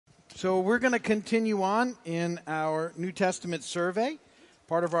So we're going to continue on in our New Testament survey,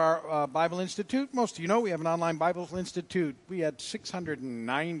 part of our Bible Institute. Most of you know we have an online Bible Institute. We had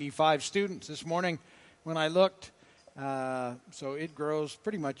 695 students this morning when I looked. So it grows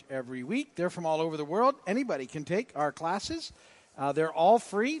pretty much every week. They're from all over the world. Anybody can take our classes. They're all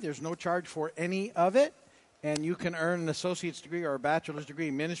free. There's no charge for any of it. And you can earn an associate's degree or a bachelor's degree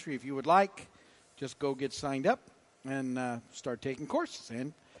in ministry if you would like. Just go get signed up and start taking courses.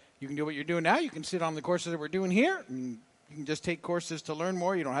 And you can do what you're doing now. You can sit on the courses that we're doing here. And you can just take courses to learn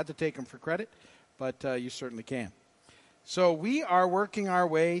more. You don't have to take them for credit, but you certainly can. So we are working our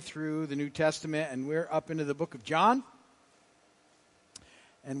way through the New Testament, and we're up into the book of John.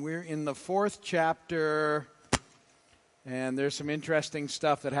 And we're in the 4th chapter, and there's some interesting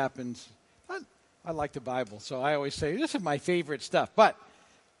stuff that happens. I like the Bible, so I always say, this is my favorite stuff. But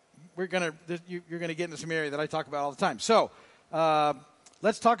you're going to get into some area that I talk about all the time. So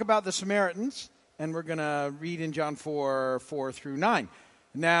let's talk about the Samaritans, and we're going to read in John 4 through 9.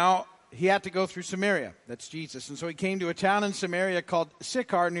 Now, he had to go through Samaria. That's Jesus. And so he came to a town in Samaria called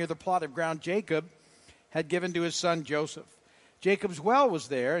Sychar, near the plot of ground Jacob had given to his son Joseph. Jacob's well was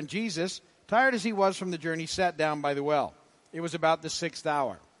there, and Jesus, tired as he was from the journey, sat down by the well. It was about the 6th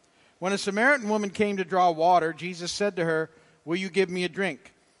hour. When a Samaritan woman came to draw water, Jesus said to her, "Will you give me a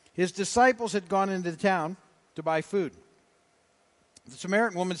drink?" His disciples had gone into the town to buy food. The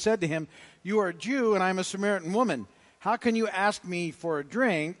Samaritan woman said to him, "You are a Jew, and I am a Samaritan woman. How can you ask me for a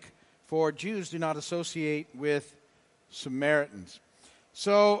drink? For Jews do not associate with Samaritans."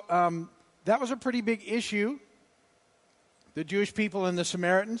 So that was a pretty big issue, the Jewish people and the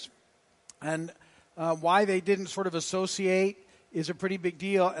Samaritans. And why they didn't sort of associate is a pretty big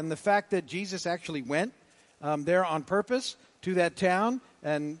deal. And the fact that Jesus actually went there on purpose to that town,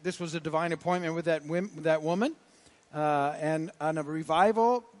 and this was a divine appointment with that woman. And a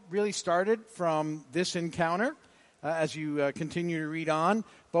revival really started from this encounter as you continue to read on.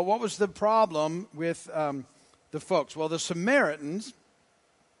 But what was the problem with the folks? Well, the Samaritans,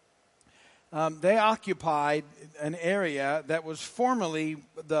 they occupied an area that was formerly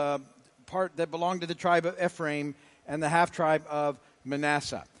the part that belonged to the tribe of Ephraim and the half-tribe of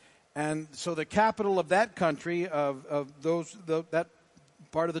Manasseh. And so the capital of that country, of that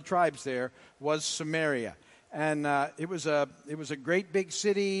part of the tribes there, was Samaria. And it was a great big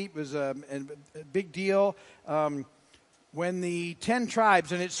city. It was a big deal. When the 10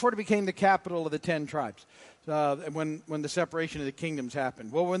 tribes, and it sort of became the capital of the 10 tribes, when the separation of the kingdoms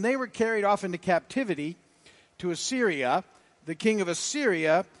happened. Well, when they were carried off into captivity to Assyria, the king of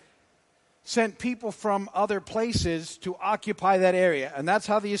Assyria sent people from other places to occupy that area. And that's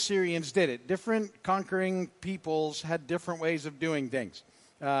how the Assyrians did it. Different conquering peoples had different ways of doing things.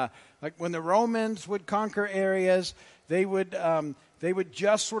 Like when the Romans would conquer areas, they would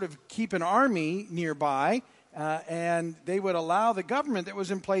just sort of keep an army nearby, and they would allow the government that was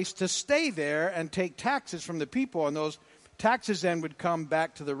in place to stay there and take taxes from the people. And those taxes then would come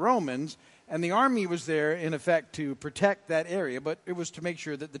back to the Romans. And the army was there, in effect, to protect that area, but it was to make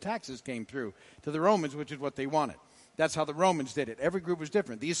sure that the taxes came through to the Romans, which is what they wanted. That's how the Romans did it. Every group was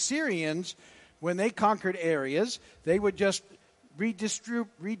different. The Assyrians, when they conquered areas, they would just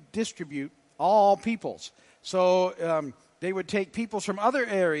redistribute all peoples. So they would take peoples from other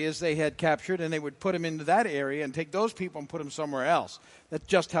areas they had captured, and they would put them into that area and take those people and put them somewhere else. That's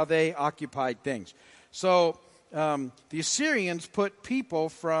just how they occupied things. So the Assyrians put people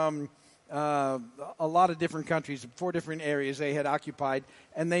from a lot of different countries, 4 different areas they had occupied,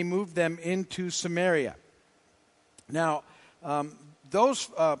 and they moved them into Samaria. Now, those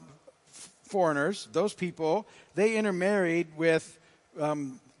foreigners, those people, they intermarried with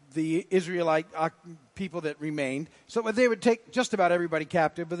the Israelite people that remained. So they would take just about everybody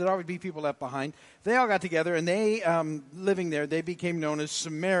captive, but there'd always be people left behind. They all got together, and they, living there, they became known as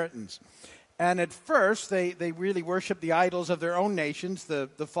Samaritans. And at first, they really worshiped the idols of their own nations,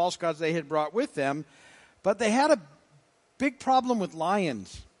 the false gods they had brought with them. But they had a big problem with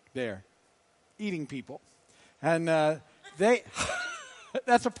lions there, eating people. And that's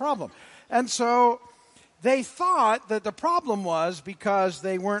a problem. And so they thought that the problem was because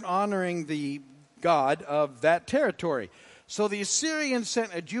they weren't honoring the god of that territory. So the Assyrians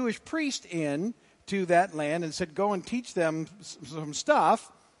sent a Jewish priest in to that land and said, go and teach them some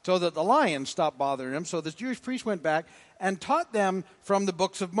stuff, so that the lions stopped bothering them. So this Jewish priest went back and taught them from the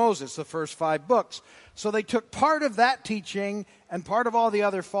books of Moses, the first 5 books. So they took part of that teaching and part of all the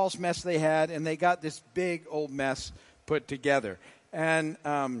other false mess they had, and they got this big old mess put together. And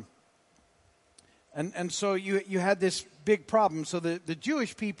so you had this big problem. So the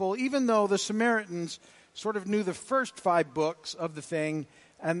Jewish people, even though the Samaritans sort of knew the first 5 books of the thing,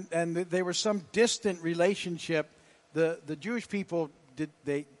 and there was some distant relationship. The Jewish people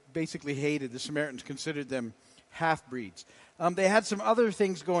they basically hated the Samaritans, considered them half-breeds. They had some other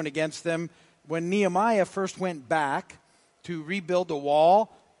things going against them. When Nehemiah first went back to rebuild the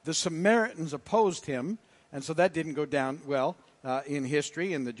wall, the Samaritans opposed him, and so that didn't go down well in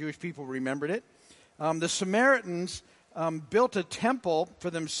history, and the Jewish people remembered it. The Samaritans built a temple for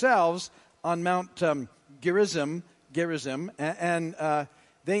themselves on Mount Gerizim, and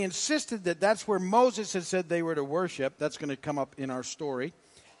they insisted that that's where Moses had said they were to worship. That's going to come up in our story.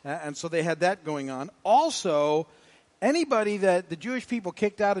 And so they had that going on. Also, anybody that the Jewish people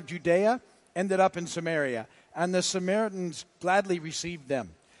kicked out of Judea ended up in Samaria, and the Samaritans gladly received them.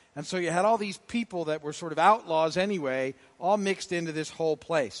 And so you had all these people that were sort of outlaws anyway, all mixed into this whole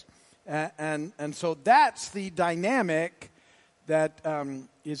place. And so that's the dynamic that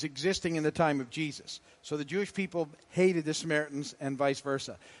is existing in the time of Jesus. So the Jewish people hated the Samaritans and vice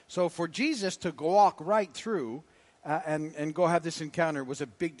versa. So for Jesus to walk right through and go have this encounter was a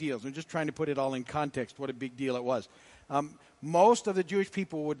big deal. So I'm just trying to put it all in context, what a big deal it was. Most of the Jewish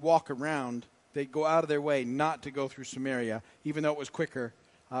people would walk around. They'd go out of their way not to go through Samaria, even though it was quicker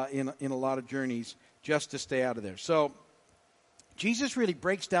in a lot of journeys, just to stay out of there. So Jesus really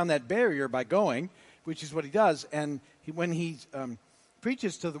breaks down that barrier by going, which is what he does. And when he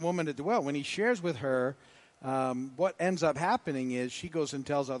preaches to the woman at the well, when he shares with her, what ends up happening is she goes and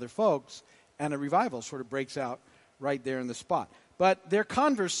tells other folks, and a revival sort of breaks out right there in the spot. But their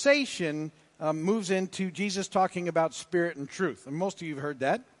conversation moves into Jesus talking about spirit and truth. And most of you have heard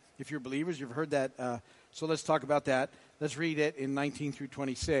that. If you're believers, you've heard that. So let's talk about that. Let's read it in 19 through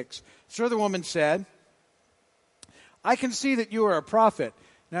 26. So the woman said, I can see that you are a prophet.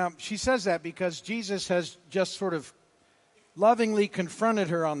 Now, she says that because Jesus has just sort of lovingly confronted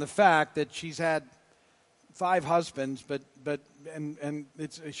her on the fact that she's had 5 husbands, and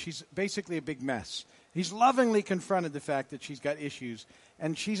she's basically a big mess. He's lovingly confronted the fact that she's got issues,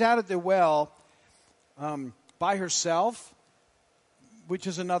 and she's out at the well by herself, which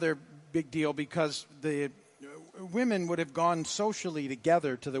is another big deal because the women would have gone socially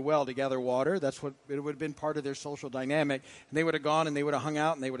together to the well to gather water. That's what it would have been, part of their social dynamic. And they would have gone and they would have hung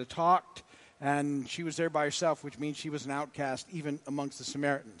out and they would have talked. And she was there by herself, which means she was an outcast even amongst the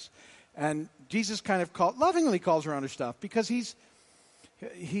Samaritans. And Jesus kind of lovingly calls her on her stuff because he's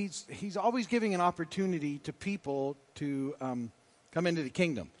always giving an opportunity to people to come into the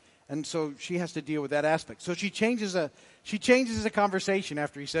kingdom. And so she has to deal with that aspect. So she changes the conversation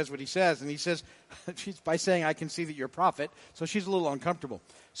after he says what he says. And he says, she's by saying, I can see that you're a prophet. So she's a little uncomfortable.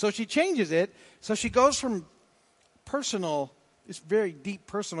 So she changes it. So she goes from this very deep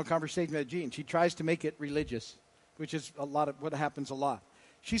personal conversation with G, and she tries to make it religious, which is a lot of what happens a lot.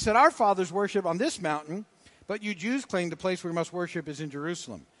 She said, our fathers worship on this mountain, but you Jews claim the place where we must worship is in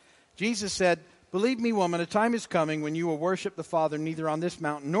Jerusalem. Jesus said, believe me, woman, a time is coming when you will worship the Father neither on this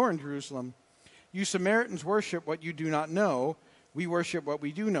mountain nor in Jerusalem. You Samaritans worship what you do not know. We worship what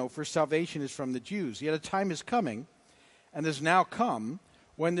we do know, for salvation is from the Jews. Yet a time is coming, and has now come,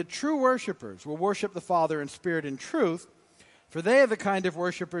 when the true worshipers will worship the Father in spirit and truth, for they are the kind of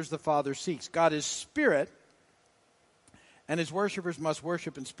worshipers the Father seeks. God is spirit, and his worshipers must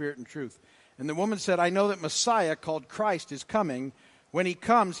worship in spirit and truth. And the woman said, I know that Messiah, called Christ, is coming. When he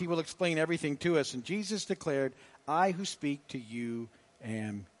comes, he will explain everything to us. And Jesus declared, I who speak to you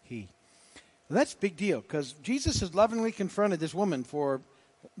am he. Well, that's a big deal, because Jesus has lovingly confronted this woman for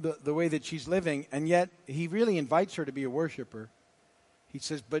the way that she's living, and yet he really invites her to be a worshiper. He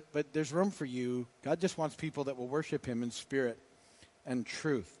says, but there's room for you. God just wants people that will worship him in spirit and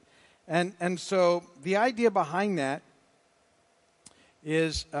truth. And so the idea behind that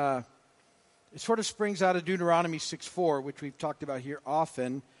is it sort of springs out of Deuteronomy 6:4, which we've talked about here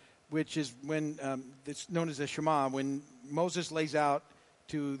often, which is when it's known as the Shema, when Moses lays out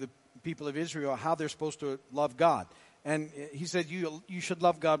to the people of Israel how they're supposed to love God. And he said, you should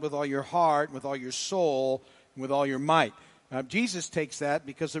love God with all your heart, with all your soul, and with all your might. Jesus takes that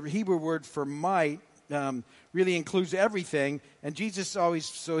because the Hebrew word for might really includes everything, and Jesus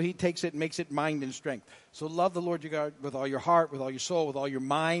he takes it and makes it mind and strength. So love the Lord your God with all your heart, with all your soul, with all your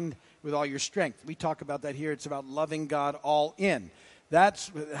mind, with all your strength. We talk about that here. It's about loving God all in. That's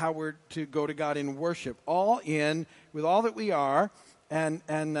how we're to go to God in worship, all in, with all that we are, and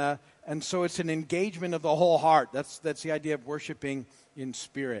so it's an engagement of the whole heart. That's the idea of worshiping in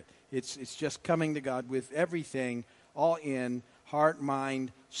spirit. It's just coming to God with everything, all in, heart,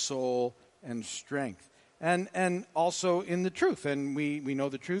 mind, soul, and strength. And also in the truth. And we know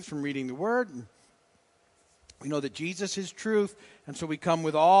the truth from reading the Word. We know that Jesus is truth. And so we come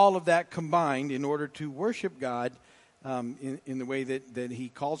with all of that combined in order to worship God in the way that he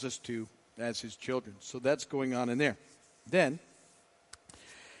calls us to as his children. So that's going on in there. Then,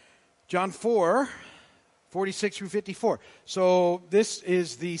 John 4:46 through 54. So this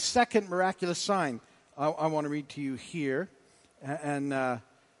is the second miraculous sign I want to read to you here.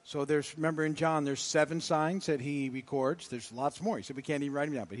 So remember in John, there's 7 signs that he records. There's lots more. He said we can't even write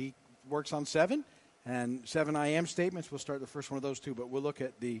them down, but he works on 7. And 7 I am statements. We'll start the first one of those 2, but we'll look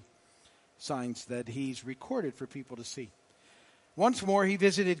at the signs that he's recorded for people to see. Once more, he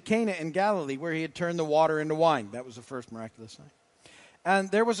visited Cana in Galilee, where he had turned the water into wine. That was the first miraculous sign. And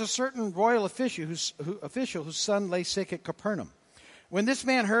there was a certain royal official whose son lay sick at Capernaum. When this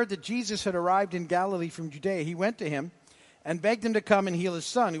man heard that Jesus had arrived in Galilee from Judea, he went to him and begged him to come and heal his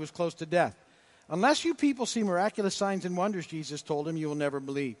son, who was close to death. Unless you people see miraculous signs and wonders, Jesus told him, you will never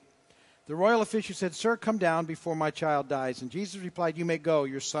believe. The royal official said, Sir, come down before my child dies. And Jesus replied, You may go,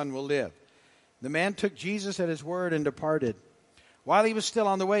 your son will live. The man took Jesus at his word and departed. While he was still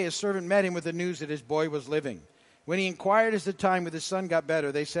on the way, his servant met him with the news that his boy was living. When he inquired as the time when his son got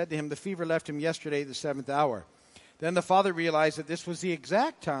better, they said to him, The fever left him yesterday at the 7th hour. Then the father realized that this was the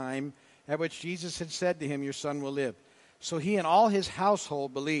exact time at which Jesus had said to him, Your son will live. So he and all his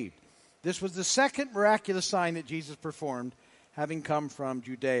household believed. This was the second miraculous sign that Jesus performed, having come from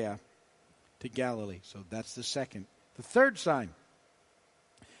Judea to Galilee. So that's the second. The third sign.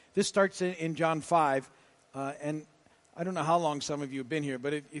 This starts in John 5. And I don't know how long some of you have been here,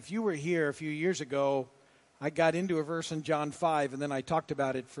 but if you were here a few years ago, I got into a verse in John 5, and then I talked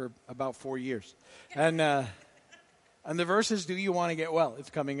about it for about 4 years. And the verse is, do you want to get well? It's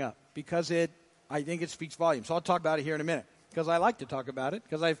coming up. Because I think it speaks volumes. So I'll talk about it here in a minute. Because I like to talk about it.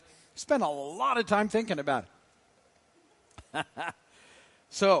 Because I've spent a lot of time thinking about it.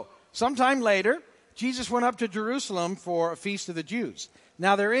 So, sometime later, Jesus went up to Jerusalem for a feast of the Jews.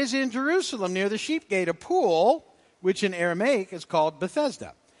 Now there is in Jerusalem near the sheep gate a pool, which in Aramaic is called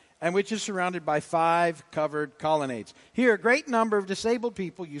Bethesda, and which is surrounded by 5 covered colonnades. Here a great number of disabled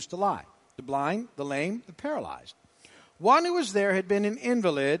people used to lie, the blind, the lame, the paralyzed. One who was there had been an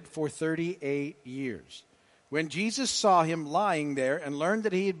invalid for 38 years. When Jesus saw him lying there and learned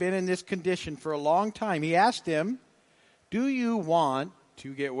that he had been in this condition for a long time, he asked him, Do you want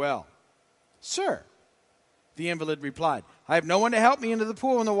to get well? Sir, the invalid replied, I have no one to help me into the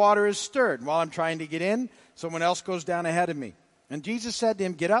pool when the water is stirred. While I'm trying to get in, someone else goes down ahead of me. And Jesus said to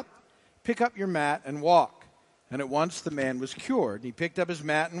him, Get up, pick up your mat, and walk. And at once the man was cured. He picked up his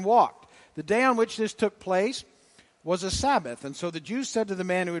mat and walked. The day on which this took place was a Sabbath. And so the Jews said to the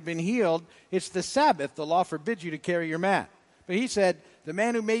man who had been healed, It's the Sabbath. The law forbids you to carry your mat. But he said, The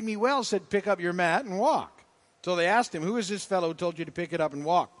man who made me well said, Pick up your mat and walk. So they asked him, Who is this fellow who told you to pick it up and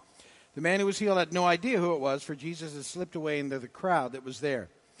walk? The man who was healed had no idea who it was, for Jesus had slipped away into the crowd that was there.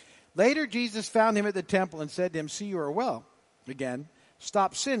 Later, Jesus found him at the temple and said to him, See, you are well again.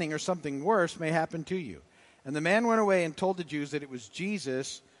 Stop sinning, or something worse may happen to you. And the man went away and told the Jews that it was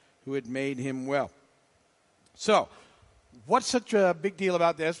Jesus who had made him well. So, what's such a big deal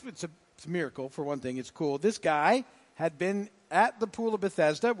about this? It's a miracle, for one thing. It's cool. This guy had been at the pool of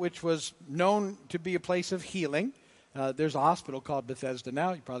Bethesda, which was known to be a place of healing. There's a hospital called Bethesda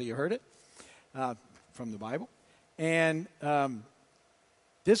now. You probably heard it from the Bible. And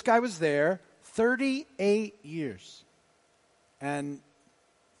this guy was there 38 years. And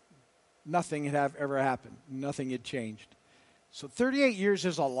nothing had ever happened. Nothing had changed. So 38 years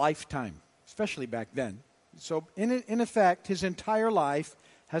is a lifetime, especially back then. So in effect, his entire life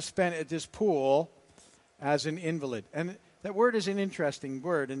has spent at this pool as an invalid. And that word is an interesting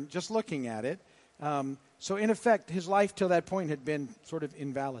word. And just looking at it, so in effect, his life till that point had been sort of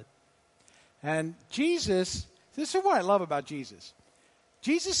invalid. And Jesus, this is what I love about Jesus.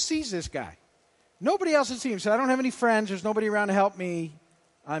 Jesus sees this guy. Nobody else has seen him. He said, I don't have any friends. There's nobody around to help me.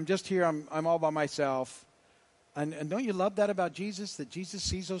 I'm just here. I'm all by myself. And don't you love that about Jesus? That Jesus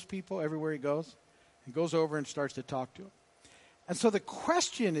sees those people everywhere he goes? He goes over and starts to talk to them. And so the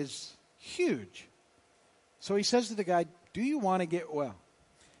question is huge. So he says to the guy, do you want to get well?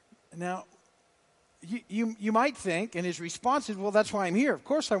 Now, you might think, and his response is, well, that's why I'm here. Of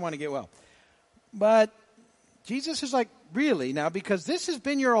course I want to get well. But Jesus is like, really? Now, because this has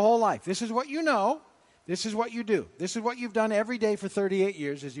been your whole life. This is what you know. This is what you do. This is what you've done every day for 38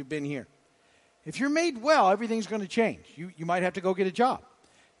 years as you've been here. If you're made well, everything's going to change. You might have to go get a job.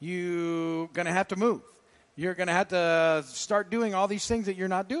 You're going to have to move. You're going to have to start doing all these things that you're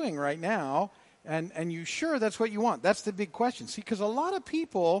not doing right now. And you sure that's what you want? That's the big question. See, because a lot of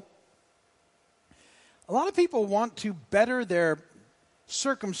people want to better their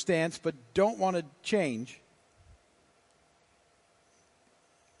circumstance but don't want to change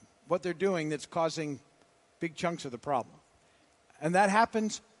what they're doing that's causing big chunks of the problem. And that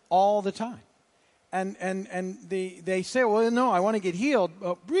happens all the time. And they say, well, no, I want to get healed.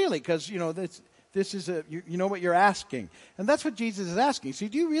 Really? Because, this is you know what you're asking. And that's what Jesus is asking. So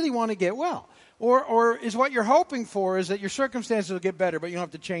do you really want to get well? Or is what you're hoping for is that your circumstances will get better, but you don't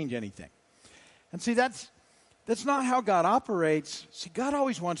have to change anything? And see, that's not how God operates. See, God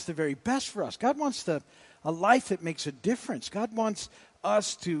always wants the very best for us. God wants a life that makes a difference. God wants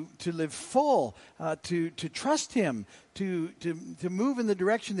us to live full, to trust Him, to move in the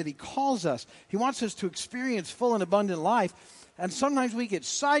direction that He calls us. He wants us to experience full and abundant life. And sometimes we get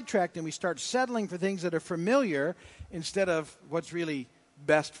sidetracked and we start settling for things that are familiar instead of what's really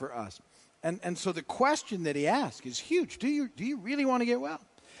best for us. And so the question that He asks is huge. Do you really want to get well?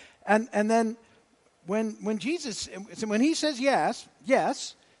 And then when Jesus, when He says yes,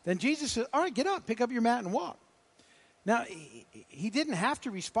 then Jesus says, all right, get up, pick up your mat and walk. Now, He didn't have to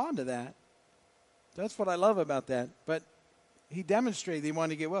respond to that. That's what I love about that. But He demonstrated He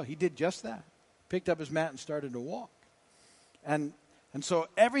wanted to get well. He did just that. Picked up His mat and started to walk. And so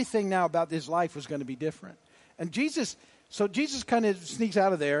everything now about His life was going to be different. And Jesus kind of sneaks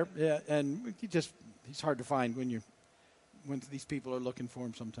out of there, and he's hard to find when these people are looking for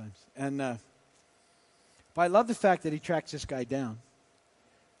Him sometimes. And but I love the fact that He tracks this guy down.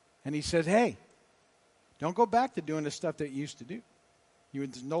 And He says, hey, don't go back to doing the stuff that you used to do.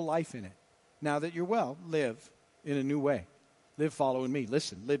 There's no life in it. Now that you're well, live in a new way. Live following me.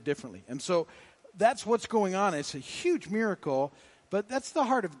 Listen, live differently. And so that's what's going on. It's a huge miracle, but that's the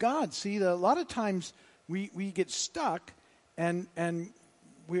heart of God. See, a lot of times we get stuck and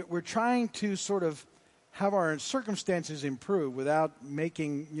we're trying to sort of have our circumstances improve without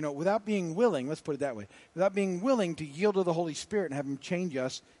being willing, let's put it that way, without being willing to yield to the Holy Spirit and have Him change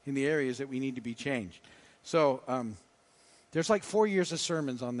us in the areas that we need to be changed. So there's like 4 years of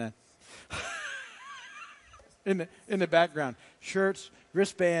sermons on that in the background. Shirts,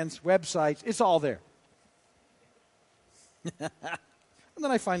 wristbands, websites, it's all there. And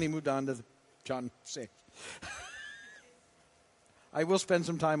then I finally moved on to John 6. I will spend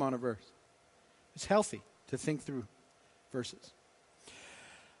some time on a verse. It's healthy to think through verses.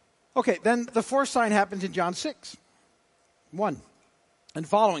 Okay, then the fourth sign happens in John 6, 1 and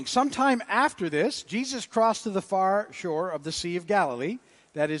following. Sometime after this, Jesus crossed to the far shore of the Sea of Galilee,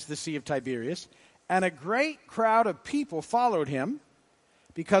 that is the Sea of Tiberias, and a great crowd of people followed Him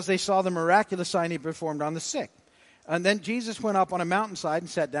because they saw the miraculous sign He performed on the sick. And then Jesus went up on a mountainside and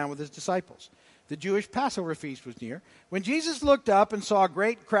sat down with His disciples. The Jewish Passover feast was near. When Jesus looked up and saw a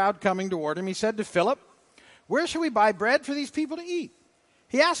great crowd coming toward Him, He said to Philip, where shall we buy bread for these people to eat?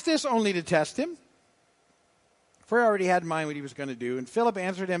 He asked this only to test Him, for he already had in mind what He was going to do. And Philip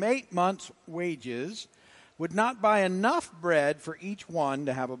answered him, 8 months' wages would not buy enough bread for each one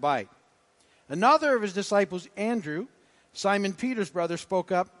to have a bite. Another of His disciples, Andrew, Simon Peter's brother,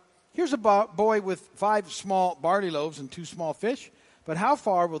 spoke up, here's a boy with 5 small barley loaves and 2 small fish, but how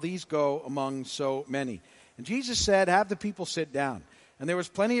far will these go among so many? And Jesus said, have the people sit down. And there was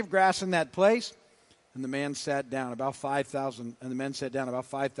plenty of grass in that place, and the man sat down, about 5,000, and the men sat down, about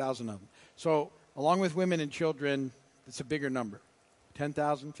 5,000 of them. So, along with women and children, it's a bigger number.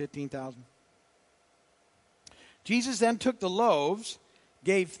 10,000, 15,000. Jesus then took the loaves,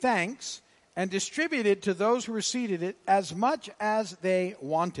 gave thanks, and distributed to those who were seated it as much as they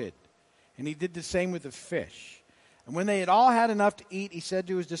wanted. And He did the same with the fish. And when they had all had enough to eat, He said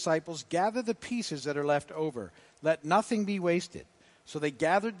to His disciples, gather the pieces that are left over. Let nothing be wasted. So they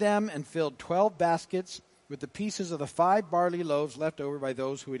gathered them and filled 12 baskets with the pieces of the 5 barley loaves left over by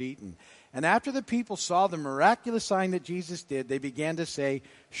those who had eaten. And after the people saw the miraculous sign that Jesus did, they began to say,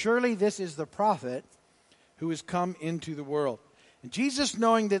 surely this is the prophet who has come into the world. And Jesus,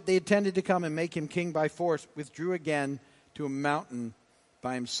 knowing that they intended to come and make Him king by force, withdrew again to a mountain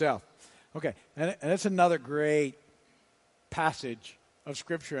by Himself. Okay, and that's another great passage of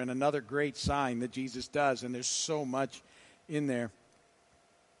Scripture and another great sign that Jesus does. And there's so much in there.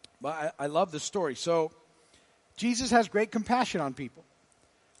 But I love the story. So Jesus has great compassion on people.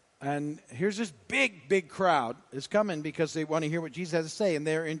 And here's this big crowd is coming because they want to hear what Jesus has to say. And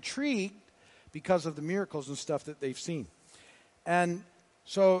they're intrigued because of the miracles and stuff that they've seen. And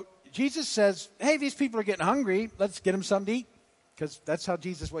so Jesus says, hey, these people are getting hungry. Let's get them something to eat. Because that's how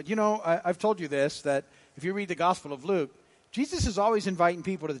Jesus was. I've told you this, that if you read the Gospel of Luke, Jesus is always inviting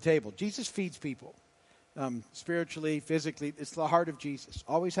people to the table. Jesus feeds people. Spiritually, physically. It's the heart of Jesus.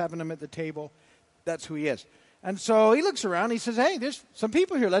 Always having them at the table. That's who He is. And so He looks around. He says, hey, there's some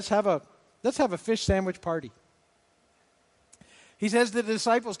people here. Let's have a fish sandwich party. He says to the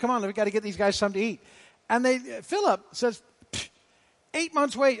disciples, come on, we've got to get these guys something to eat. And Philip says, 8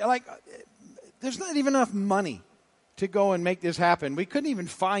 months wait. Like, there's not even enough money to go and make this happen. We couldn't even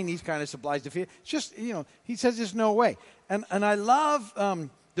find these kind of supplies to feed. It's just, he says there's no way. And I love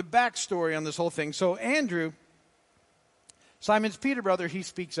the backstory on this whole thing. So Andrew, Simon's Peter brother, he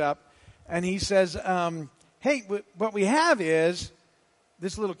speaks up and he says, hey, what we have is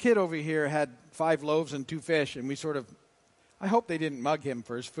this little kid over here had 5 loaves and 2 fish, and I hope they didn't mug him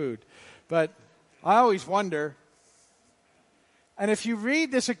for his food. But I always wonder, and if you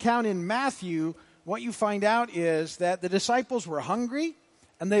read this account in Matthew, what you find out is that the disciples were hungry,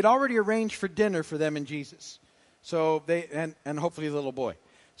 and they'd already arranged for dinner for them and Jesus. So and hopefully the little boy.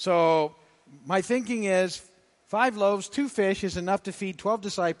 So my thinking is 5 loaves, 2 fish is enough to feed 12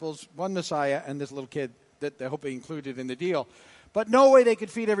 disciples, 1 Messiah, and this little kid that they hope they included in the deal. But no way they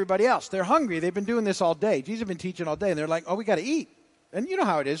could feed everybody else. They're hungry. They've been doing this all day. Jesus has been teaching all day, and they're like, oh, we got to eat. And you know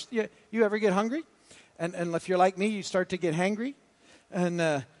how it is. You ever get hungry? And if you're like me, you start to get hangry.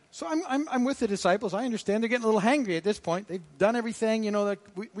 And so I'm with the disciples. I understand they're getting a little hangry at this point. They've done everything, like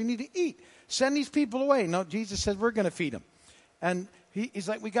we need to eat. Send these people away. No, Jesus said, we're going to feed them. And he's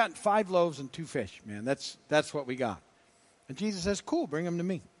like, we got 5 loaves and 2 fish, man. That's what we got. And Jesus says, cool, bring them to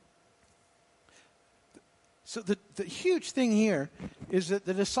me. So the huge thing here is that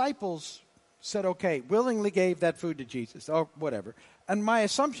the disciples said, okay, willingly gave that food to Jesus, or whatever. And my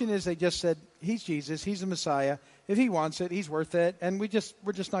assumption is they just said, he's Jesus, he's the Messiah. If he wants it, he's worth it, and we're just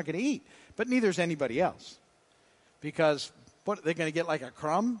not going to eat. But neither is anybody else. Because what, they're going to get like a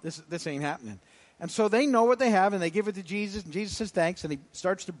crumb? This ain't happening. And so they know what they have, and they give it to Jesus, and Jesus says thanks, and he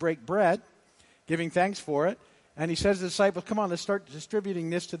starts to break bread, giving thanks for it. And he says to the disciples, come on, let's start distributing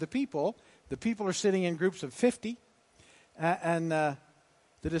this to the people. The people are sitting in groups of 50, and the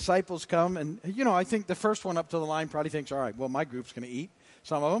disciples come, and, I think the first one up to the line probably thinks, all right, well, my group's going to eat,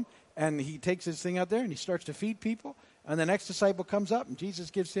 some of them, and he takes his thing out there, and he starts to feed people, and the next disciple comes up, and Jesus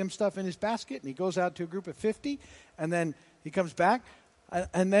gives him stuff in his basket, and he goes out to a group of 50, and then he comes back,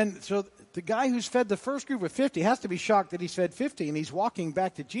 and then, so the guy who's fed the first group of 50 has to be shocked that he's fed 50, and he's walking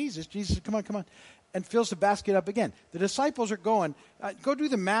back to Jesus. Jesus says, come on, and fills the basket up again. The disciples are going, go do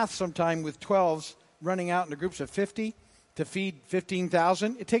the math sometime with 12s running out in the groups of 50 to feed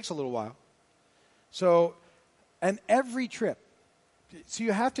 15,000. It takes a little while. So, and every trip, so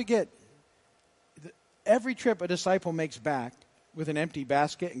you have to get, every trip a disciple makes back with an empty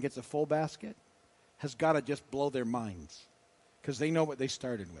basket and gets a full basket has got to just blow their minds because they know what they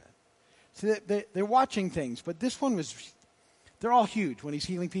started with. So they're watching things, but this one was, they're all huge when he's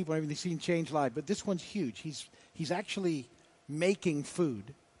healing people and everything, seeing change lives, but this one's huge. He's actually making food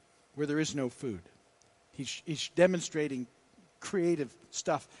where there is no food. He's demonstrating creative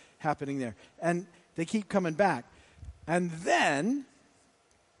stuff happening there. And they keep coming back. And then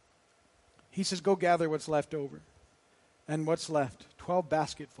he says, go gather what's left over. And what's left? 12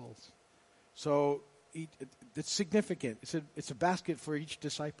 basketfuls. So it's significant. It's a basket for each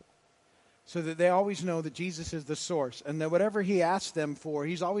disciple. So that they always know that Jesus is the source. And that whatever he asks them for,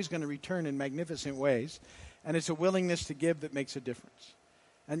 he's always going to return in magnificent ways. And it's a willingness to give that makes a difference.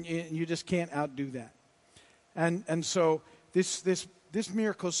 And you just can't outdo that. And so this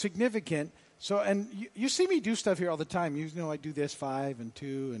miracle is significant. So, and you see me do stuff here all the time. I do this 5 and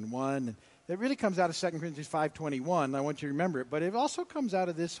 2 and 1. And it really comes out of 2 Corinthians 5:21. I want you to remember it. But it also comes out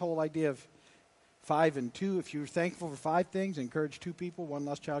of this whole idea of 5 and 2. If you're thankful for 5 things, encourage 2 people, 1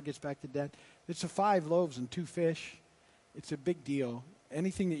 lost child gets back to dead. It's a 5 loaves and 2 fish. It's a big deal.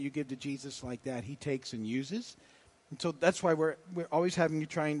 Anything that you give to Jesus like that, he takes and uses. And so that's why we're always having you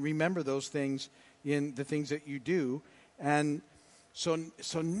try and remember those things in the things that you do. And so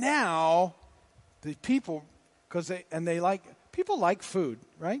now the people, people like food,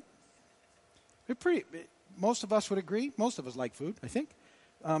 right? Most of us would agree. Most of us like food, I think.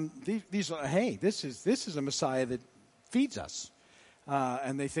 This is a Messiah that feeds us.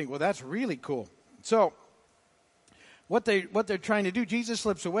 And they think, well, that's really cool. So what they're trying to do, Jesus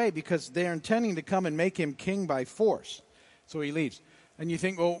slips away because they're intending to come and make him king by force. So he leaves. And you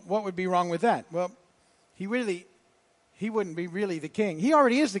think, well, what would be wrong with that? Well, he wouldn't be really the king. He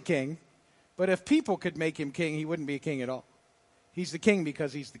already is the king, but if people could make him king, he wouldn't be a king at all. He's the king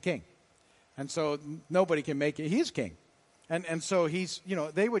because he's the king. And so nobody can make it. He's king. And so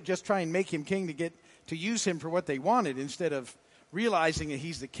they would just try and make him king to use him for what they wanted instead of realizing that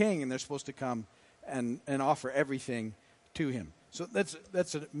he's the king and they're supposed to come and offer everything to him. So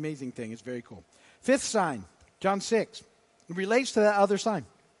that's an amazing thing. It's very cool. 5th sign, John 6. It relates to that other sign.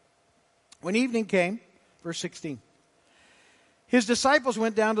 When evening came, verse 16, his disciples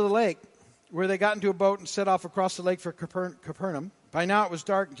went down to the lake where they got into a boat and set off across the lake for Capernaum. By now it was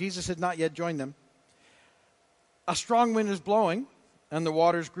dark, and Jesus had not yet joined them. A strong wind was blowing, and the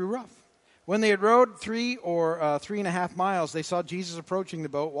waters grew rough. When they had rowed 3.5 miles, they saw Jesus approaching the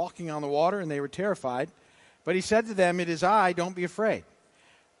boat, walking on the water, and they were terrified. But he said to them, "It is I, don't be afraid."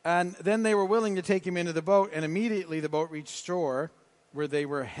 And then they were willing to take him into the boat, and immediately the boat reached shore where they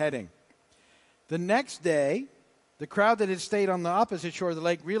were heading. The next day, the crowd that had stayed on the opposite shore of the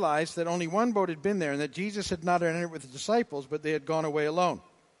lake realized that only one boat had been there, and that Jesus had not entered with the disciples, but they had gone away alone.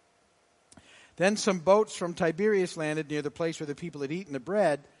 Then some boats from Tiberias landed near the place where the people had eaten the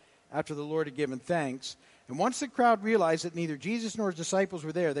bread after the Lord had given thanks. And once the crowd realized that neither Jesus nor his disciples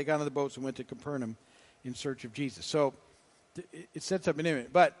were there, they got on the boats and went to Capernaum in search of Jesus. So it sets up an image.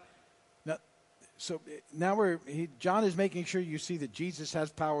 But now John is making sure you see that Jesus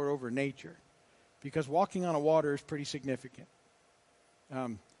has power over nature, because walking on a water is pretty significant.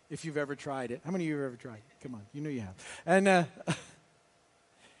 If you've ever tried it. How many of you have ever tried it? Come on, you know you have. And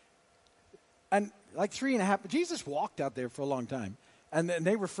like 3.5, Jesus walked out there for a long time. And then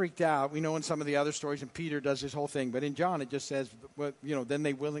they were freaked out. We know in some of the other stories, and Peter does this whole thing. But in John, it just says, well, then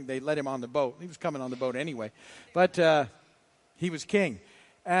they let him on the boat. He was coming on the boat anyway. But he was king.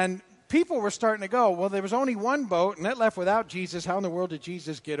 And people were starting to go, well, there was only one boat, and that left without Jesus. How in the world did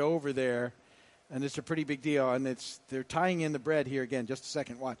Jesus get over there? And it's a pretty big deal. And they're tying in the bread here again. Just a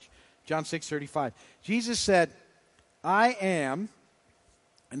second. Watch. John 6:35. Jesus said, "I am,"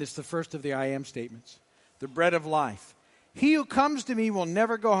 and it's the first of the I am statements, "the bread of life. He who comes to me will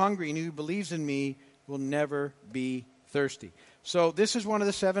never go hungry, and he who believes in me will never be thirsty." So this is one of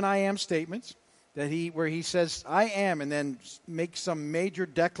the 7 I am statements where he says, "I am," and then makes some major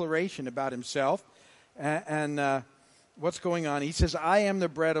declaration about himself and what's going on. He says, "I am the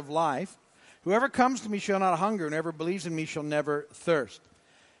bread of life. Whoever comes to me shall not hunger, and whoever believes in me shall never thirst."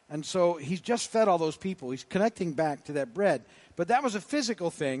 And so he's just fed all those people. He's connecting back to that bread. But that was a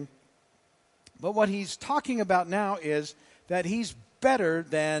physical thing. But what he's talking about now is that he's better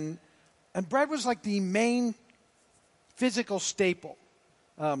than, and bread was like the main physical staple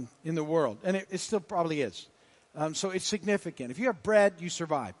in the world. And it still probably is. So it's significant. If you have bread, you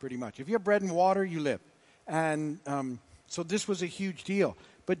survive pretty much. If you have bread and water, you live. And so this was a huge deal.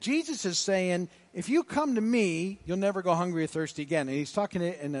 But Jesus is saying, if you come to me, you'll never go hungry or thirsty again. And he's talking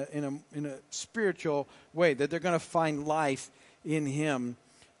in a spiritual way, that they're going to find life in him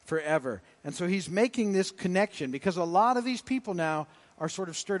forever. And so he's making this connection, because a lot of these people now are sort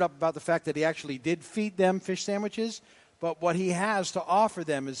of stirred up about the fact that he actually did feed them fish sandwiches, but what he has to offer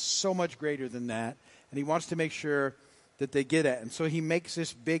them is so much greater than that, and he wants to make sure that they get it. And so he makes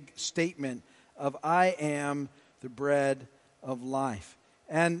this big statement of, "I am the bread of life."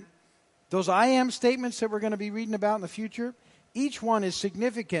 And those I am statements that we're going to be reading about in the future, each one is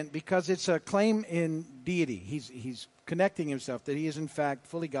significant because it's a claim in deity. He's connecting himself that he is in fact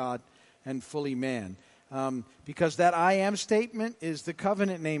fully God and fully man. Because that I am statement is the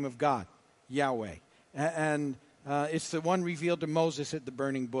covenant name of God, Yahweh. And it's the one revealed to Moses at the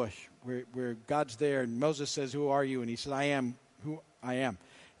burning bush, where God's there and Moses says, "Who are you?" And he says, "I am who I am."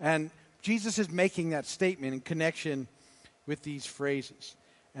 And Jesus is making that statement in connection with these phrases.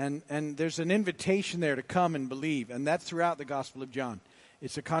 And there's an invitation there to come and believe. And that's throughout the Gospel of John.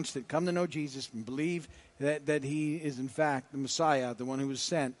 It's a constant. Come to know Jesus and believe that he is in fact the Messiah, the one who was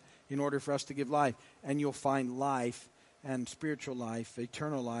sent in order for us to give life. And you'll find life and spiritual life,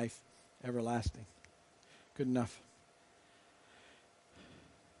 eternal life, everlasting. Good enough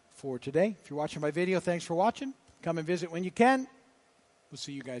for today. If you're watching my video, thanks for watching. Come and visit when you can. We'll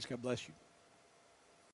see you guys. God bless you.